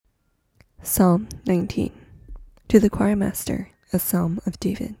Psalm 19. To the choir master, a psalm of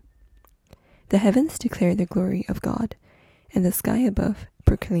David. The heavens declare the glory of God, and the sky above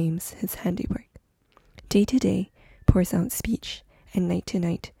proclaims his handiwork. Day to day pours out speech, and night to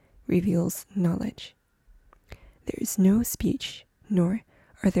night reveals knowledge. There is no speech, nor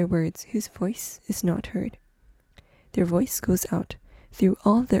are there words whose voice is not heard. Their voice goes out through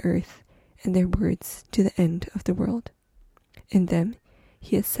all the earth, and their words to the end of the world. In them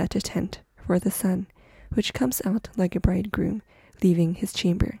he has set a tent for the sun, which comes out like a bridegroom leaving his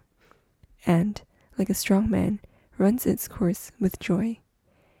chamber, and, like a strong man, runs its course with joy.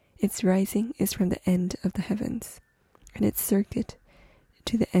 Its rising is from the end of the heavens, and its circuit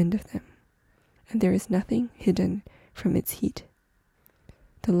to the end of them, and there is nothing hidden from its heat.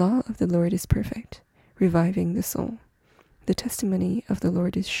 The law of the Lord is perfect, reviving the soul. The testimony of the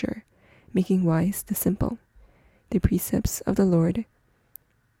Lord is sure, making wise the simple. The precepts of the Lord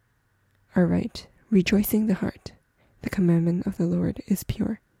are right, rejoicing the heart. The commandment of the Lord is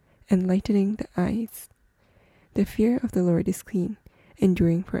pure, enlightening the eyes. The fear of the Lord is clean,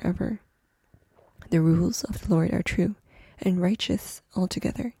 enduring forever. The rules of the Lord are true, and righteous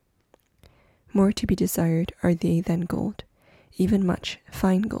altogether. More to be desired are they than gold, even much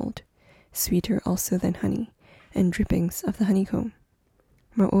fine gold, sweeter also than honey, and drippings of the honeycomb.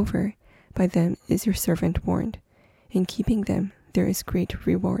 Moreover, by them is your servant warned. In keeping them there is great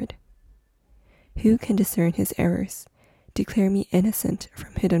reward. Who can discern his errors? Declare me innocent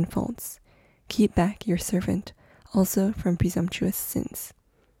from hidden faults. Keep back your servant also from presumptuous sins.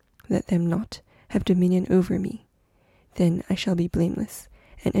 Let them not have dominion over me. Then I shall be blameless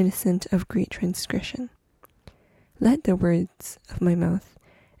and innocent of great transgression. Let the words of my mouth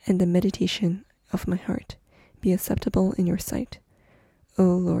and the meditation of my heart be acceptable in your sight, O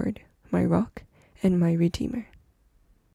Lord, my rock and my redeemer.